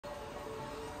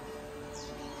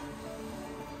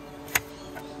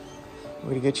We're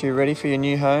gonna get you ready for your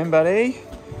new home, buddy.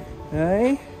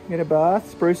 Hey, get a bath,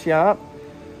 spruce you up.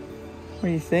 What do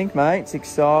you think, mate? It's an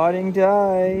exciting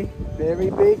day.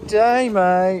 Very big day,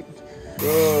 mate.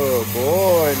 Good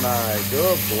boy, mate.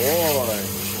 Good boy.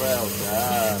 Well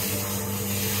done.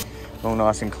 All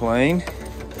nice and clean.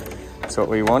 That's what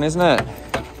we want, isn't it?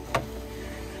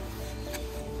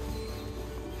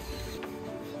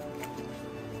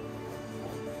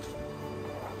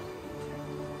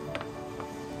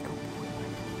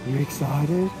 You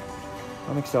excited?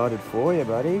 I'm excited for you,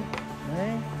 buddy.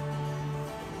 Hey?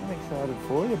 I'm excited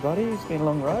for you, buddy. It's been a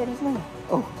long road, hasn't it?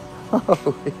 Oh.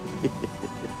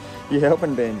 You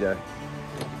helping, Banjo?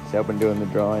 He's helping doing the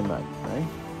drying, mate. Hey?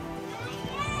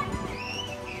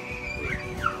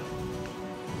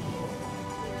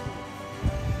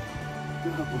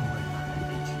 Good boy.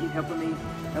 You helping me?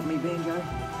 Help me, Banjo? Yeah,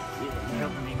 you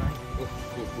helping me, mate? Oh,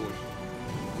 good boy.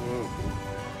 Oh.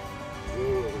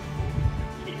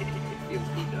 Yeah, it feels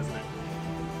good, doesn't it?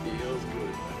 Feels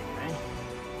good, buddy, eh?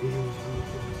 Feels good.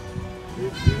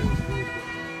 It feels good.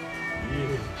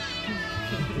 Yeah.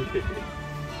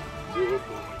 Good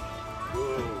boy.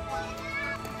 Good.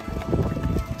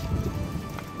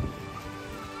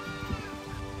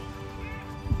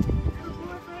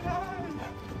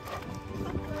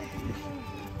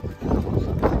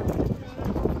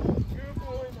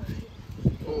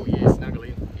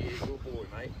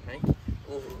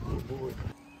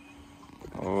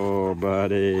 Oh,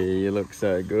 buddy, you look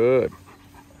so good.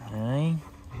 Hey,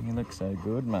 you look so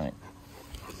good, mate.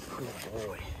 Good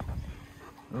boy.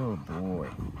 Oh, boy.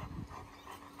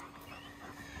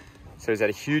 So he's had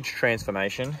a huge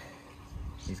transformation.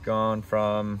 He's gone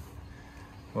from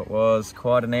what was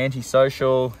quite an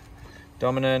antisocial,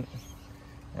 dominant,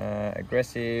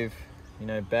 aggressive,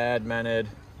 bad-mannered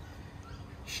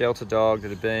shelter dog that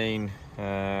had been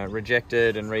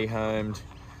rejected and rehomed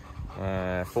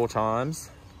 4 times,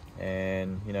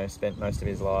 and spent most of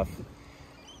his life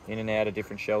in and out of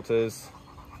different shelters.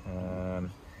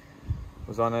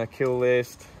 Was on a kill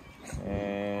list,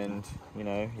 and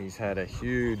he's had a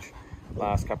huge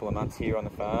last couple of months here on the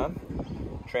farm,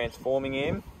 transforming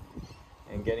him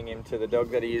and getting him to the dog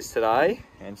that he is today.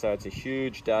 And so it's a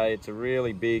huge day. It's a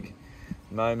really big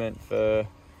moment for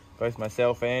both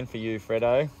myself and for you,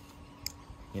 Freddo.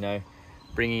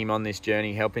 Bringing him on this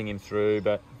journey, helping him through,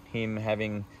 but him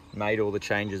having made all the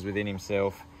changes within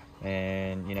himself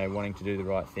and wanting to do the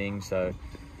right thing. So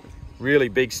really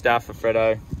big stuff for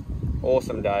Freddo.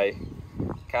 Awesome day.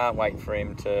 Can't wait for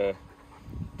him to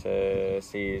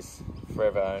see his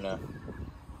forever owner.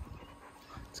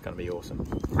 It's gonna be awesome.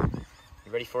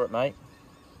 You ready for it, mate?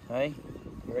 Hey,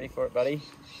 you ready for it, buddy?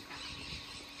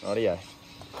 Rightio.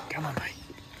 Come on, mate.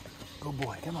 Good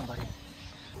boy. Come on, buddy.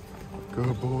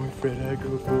 Good boy, Freddo.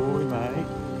 Good boy, mate.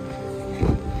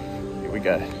 Here we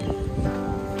go.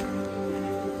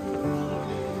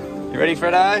 You ready,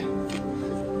 Freddo?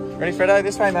 Ready, Freddo?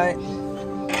 This way, mate.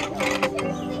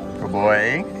 Good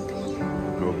boy.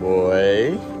 Good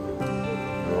boy.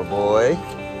 Good boy.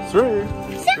 Through.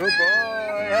 Good boy.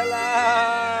 Hello.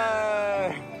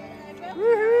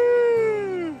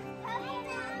 Woohoo.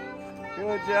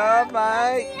 Good job,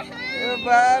 mate. Good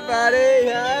boy, buddy.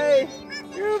 Hey.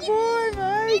 Good boy,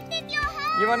 mate.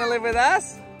 You want to live with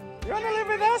us? You want to live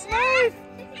with us, mate?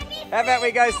 How about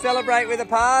we go celebrate with a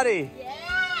party? Yeah.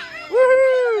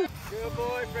 Woohoo! Good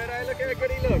boy, Freddo. Look how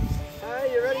good he looks.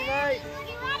 Hey, you ready, mate?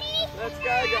 You ready? Let's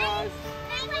go, guys.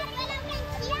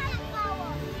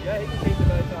 Yeah, he can keep the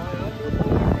bow tie on. Good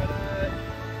boy, Freddo.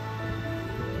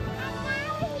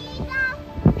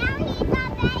 Now he's a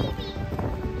baby.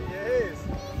 He is.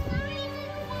 He's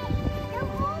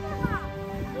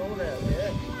Cool now,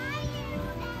 yeah.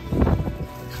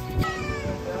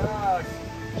 Dog.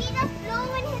 just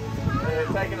blowing his They're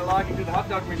taking a liking to the hot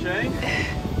dog machine.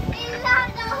 He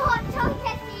loves the hot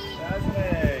chocolate seed. Doesn't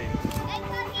he? Come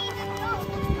on,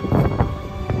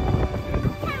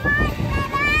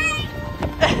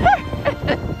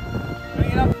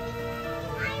 Bring it up.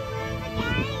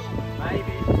 I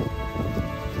Maybe.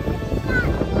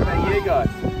 What about you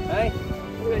guys? Hey?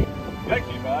 Thank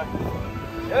you, bud.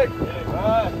 Thank you,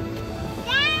 bud.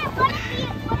 Dad, what if you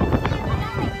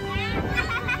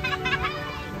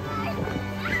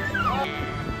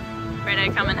Freddo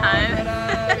coming home.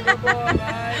 Good boy,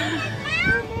 mate.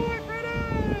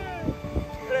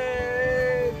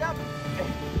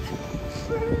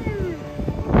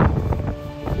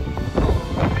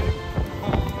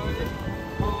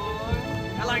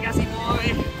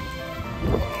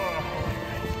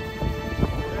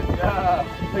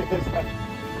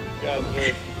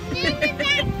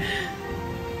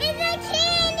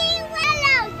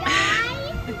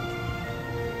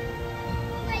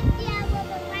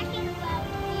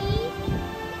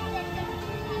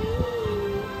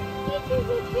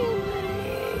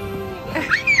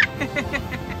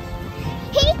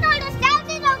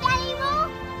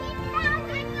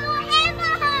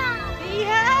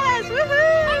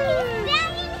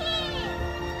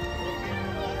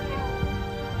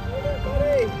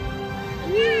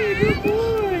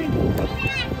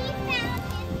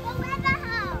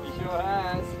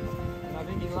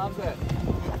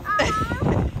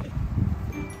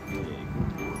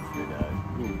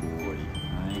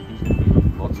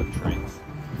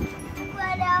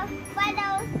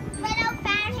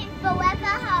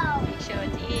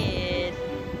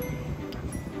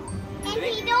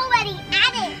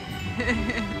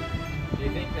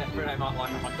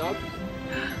 like a hot dog?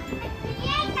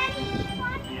 Yeah, can he eat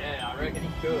one? Yeah, I reckon he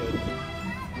could.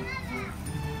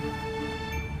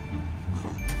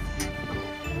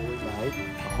 Mate,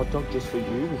 a hot dog just for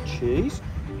you with cheese?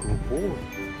 Good boy.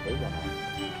 There you go.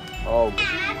 Oh,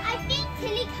 And I think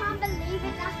Tilly can't believe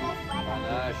it. That's what I Freddo.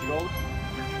 know, she all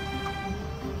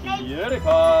Maybe.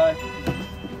 beautiful.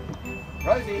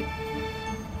 Rosie.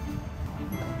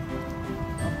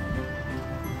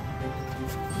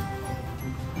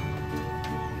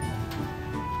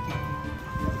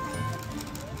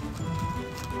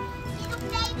 Little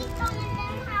baby's gonna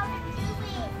learn how to do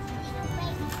it. Little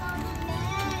baby's gonna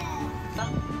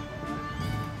learn.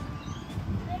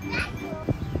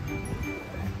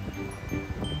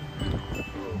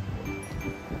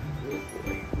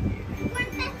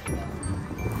 What's that?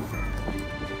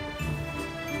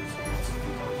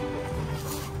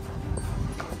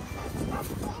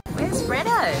 Where's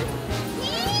Freddo?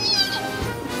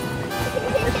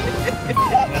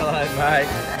 Hello, mate.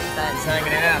 Just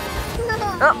hanging out.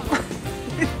 Oh.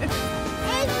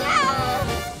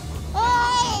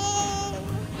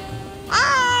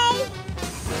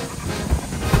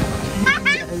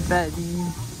 Hello, buddy.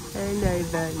 Hello,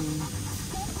 buddy.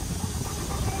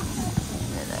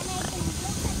 Hello,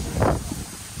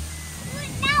 buddy.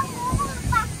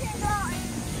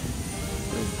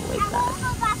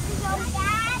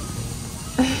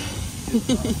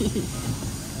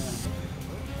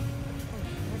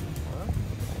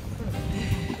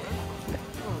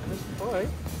 Boy.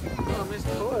 Oh,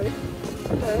 Mr. Boy.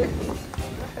 Hello.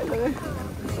 Hello.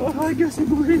 Oh, hi, Gussie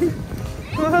boy.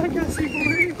 Oh, hi, Gussie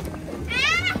boy.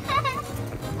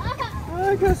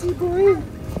 Hi, Gussie boy.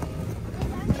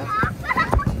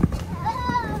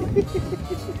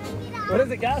 What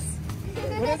is it, Gus?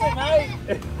 What is it, mate?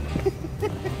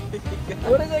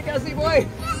 What is it, Gussie boy?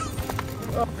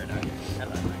 Oh.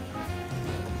 Hello, mate.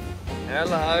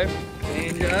 Hello,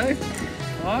 Banjo.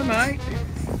 Hi, mate.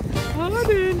 Hi,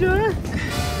 Banjo.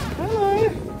 Hello.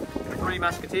 Three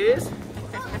Musketeers.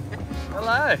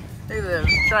 Hello. Look at them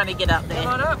trying to get up there.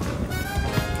 Come on up.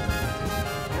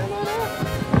 Come on up.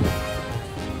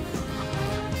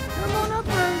 Come on up,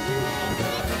 Rosie.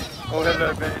 Oh,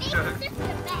 hello, Banjo.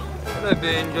 Hello,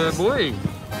 Banjo boy.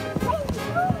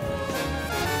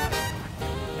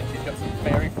 She's got some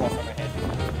fairy floss on her head.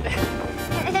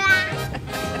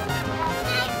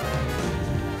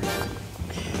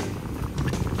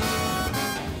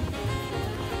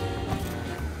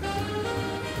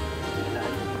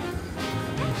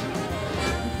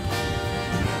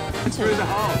 Through the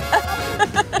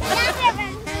hole.